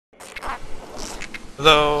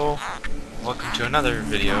Hello, welcome to another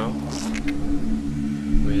video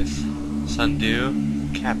with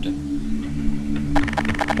Sunndew Captain.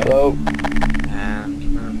 Hello.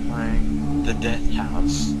 And we're playing the Death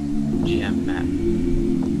House GM map.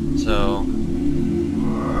 So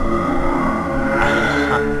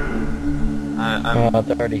It's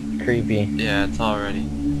already creepy. yeah, it's already.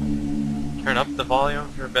 Turn up the volume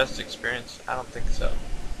for best experience? I don't think so.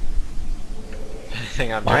 If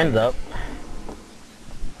anything, I'm Mine's up.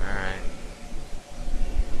 Alright.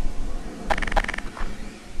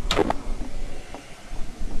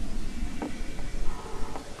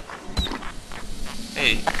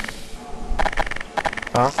 Hey.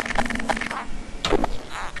 Huh?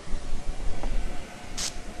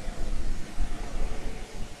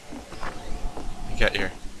 Get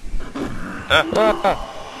here.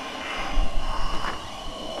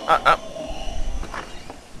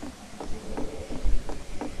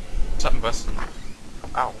 Something busted.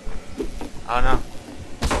 Ow. Oh no.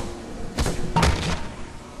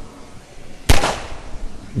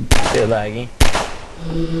 Bit laggy.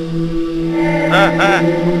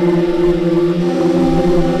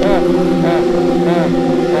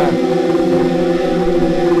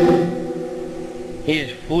 He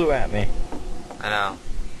just flew at me. I know.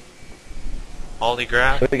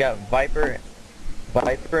 Polygraph? So we got Viper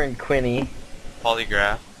and Quinny,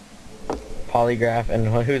 Polygraph. Polygraph, and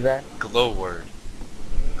who's that? Glowward.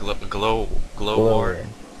 Glowward.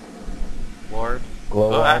 Ward?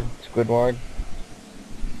 Glowward. Squidward.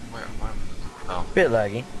 Where? Oh. Bit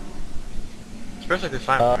laggy. It's perfectly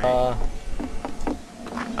fine for me.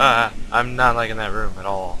 I'm not liking that room at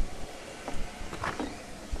all.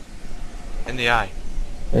 In the eye.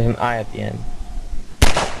 There's an eye at the end.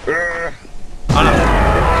 Oh no.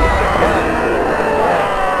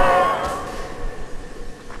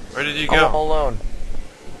 Where did you go? I'm alone.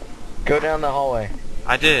 Go down the hallway.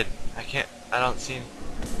 I did. I don't see.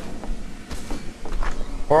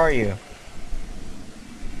 Where are you?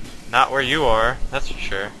 Not where you are, that's for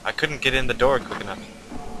sure. I couldn't get in the door quick enough.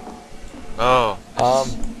 Oh.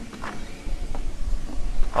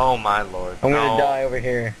 Oh my lord. I'm gonna No. die over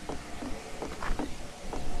here.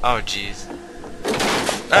 Oh jeez.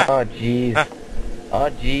 Oh jeez. Oh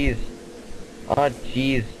jeez. Oh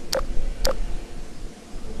jeez.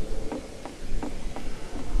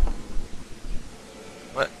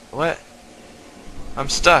 What? I'm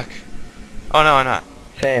stuck. Oh no, I'm not.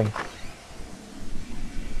 Same.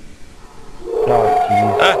 Oh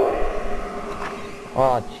jeez.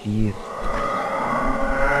 Oh jeez.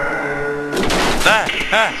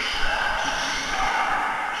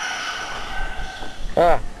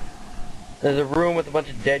 Ah. There's a room with a bunch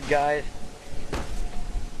of dead guys.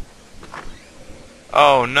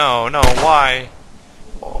 Oh no, no, why?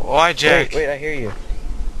 Why, Jack? Wait, I hear you.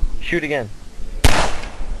 Shoot again.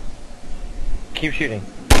 Keep shooting.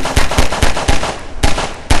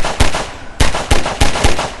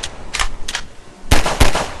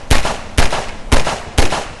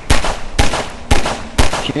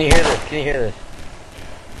 Can you hear this? Can you hear this?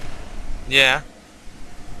 Yeah.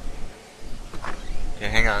 Okay,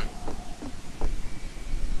 hang on.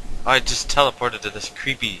 Oh, I just teleported to this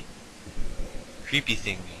creepy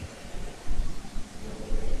thingy.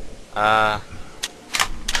 What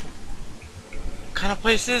kind of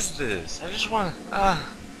place is this? I just wanna,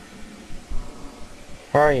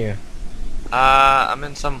 Where are you? I'm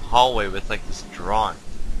in some hallway with like this drawing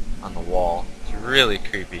on the wall. It's really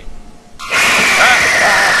creepy.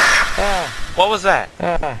 What was that?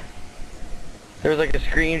 There was like a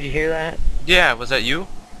scream. Did you hear that? Yeah, was that you?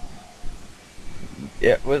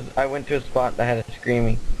 Yeah, it was. I went to a spot that had a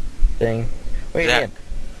screaming thing. Wait again.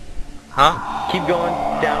 Huh? Keep going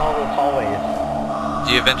down all those hallways.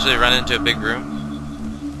 Do you eventually run into a big room?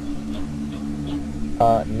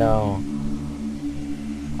 No.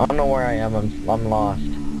 I don't know where I am. I'm lost.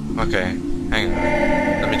 Okay, hang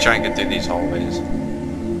on. Let me try and get through these hallways.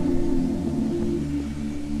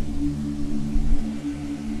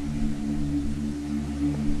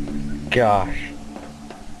 Gosh.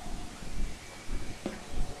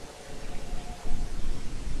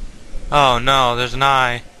 Oh no, there's an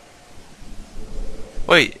eye.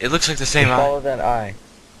 Wait, it looks like the same eye. Follow that eye.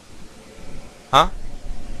 Huh?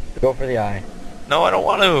 Go for the eye. No, I don't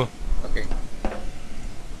want to. Okay.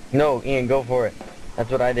 No, Ian, go for it.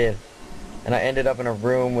 That's what I did. And I ended up in a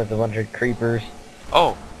room with a bunch of creepers.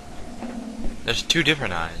 Oh. There's two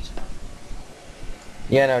different eyes.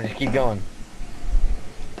 Yeah, no, just keep going.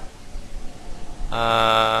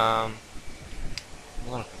 I'm a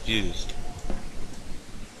little confused.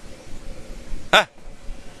 Ah!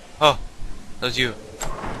 Oh, that was you.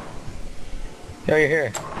 Oh, you're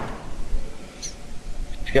here.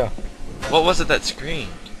 Let's go. What was it that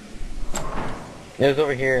screamed? It was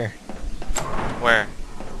over here. Where?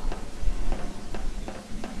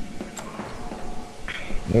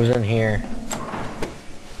 It was in here.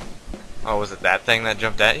 Oh, was it that thing that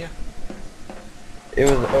jumped at you? It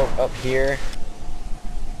was up here.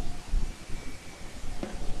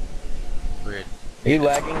 Weird. Are you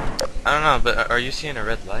lagging? I don't know, but are you seeing a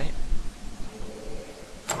red light?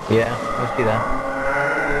 Yeah, I see that.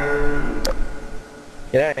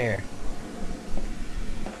 Get out of here.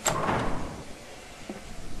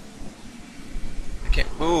 I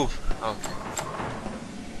can't move. Okay.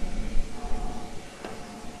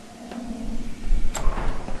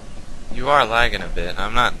 You are lagging a bit.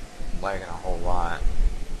 I'm not lagging a whole lot.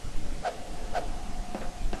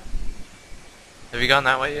 Have you gone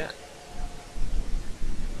that way yet?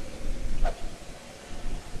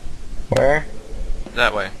 Where?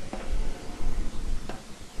 That way.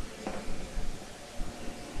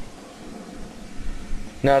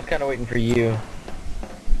 No, I was kind of waiting for you.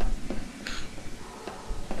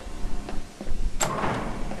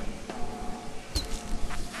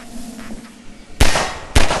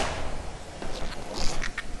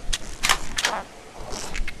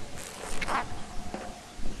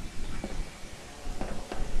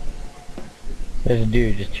 There's a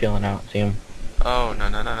dude just chilling out. See him? Oh, no,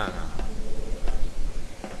 no, no, no, no.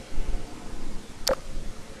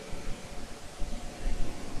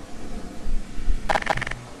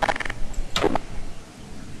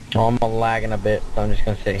 Oh, I'm lagging a bit, so I'm just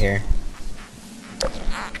gonna sit here.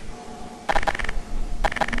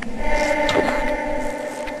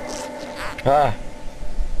 Ah.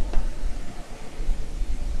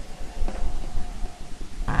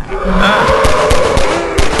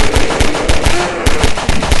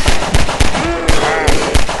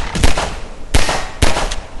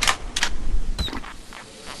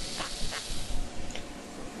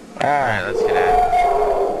 Alright, let's get out of here.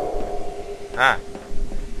 Ah.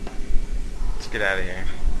 Let's get out of here.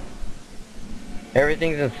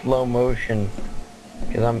 Everything's in slow motion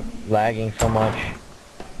because I'm lagging so much.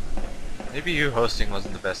 Maybe you hosting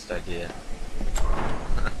wasn't the best idea.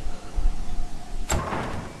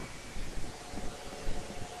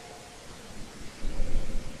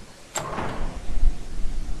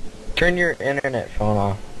 Turn your internet phone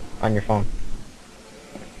off on your phone.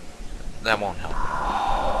 That won't help.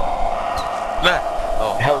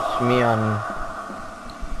 Oh. Helps me on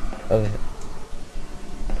other.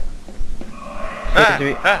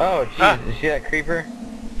 Oh, jeez, you see that creeper?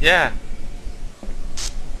 Yeah.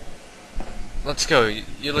 Let's go.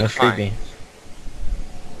 You look That's fine. creepy.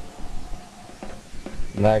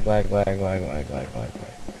 Lag, lag, lag, lag, lag, lag, lag, lag.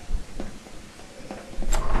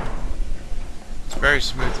 It's very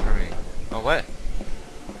smooth for me. Oh, what?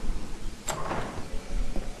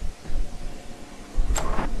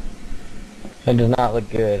 That does not look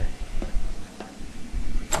good.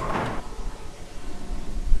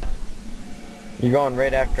 You're going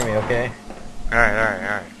right after me, okay? Alright, alright,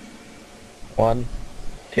 alright. 1,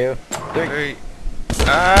 2, 3. Three.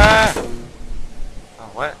 Ah! Oh,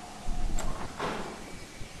 what?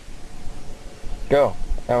 Go.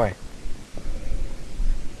 That way.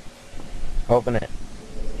 Open it.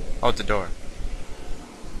 Oh, it's a door.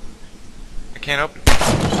 I can't open it.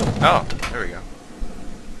 Oh, there we go.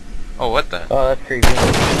 Oh, what the? Oh, that's creepy.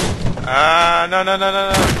 Ah, no, no, no,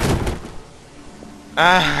 no, no.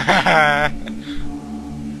 Ah!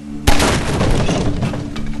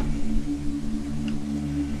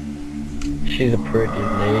 She's a pretty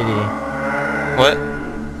lady. What?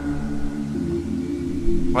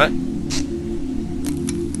 What?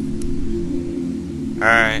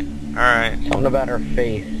 Alright, alright. Something about her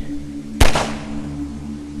face.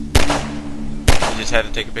 You just had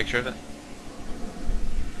to take a picture of it?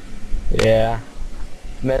 Yeah.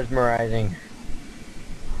 It's mesmerizing.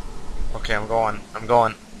 Okay, I'm going. I'm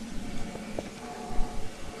going.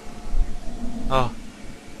 Oh.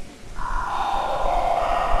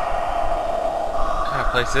 What kind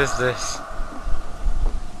of place is this?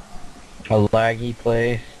 A laggy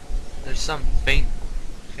place. There's some faint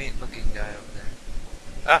looking guy over there.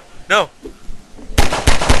 Ah, no!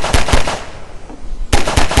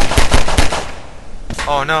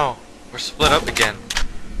 Oh no, we're split up again.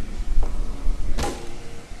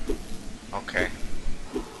 Okay.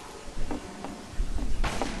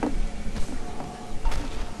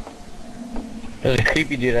 There's a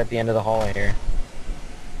creepy dude at the end of the hallway here.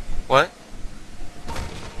 What?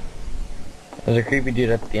 There's a creepy dude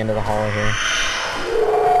at the end of the hallway here.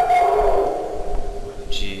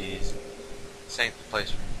 Jeez. This ain't the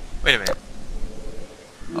place for me. Wait a minute.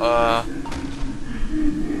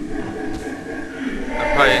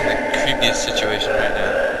 I'm probably in the creepiest situation right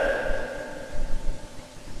now.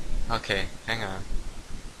 Okay, hang on.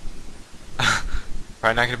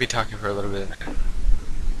 Probably not gonna be talking for a little bit.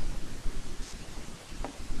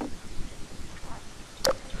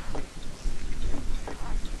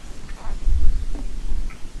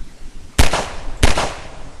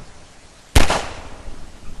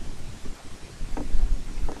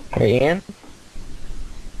 Hey, Ian?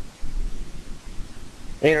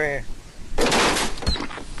 Ian, right here.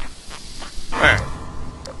 Where?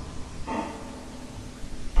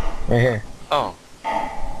 Right here. Oh.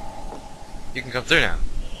 You can come through now.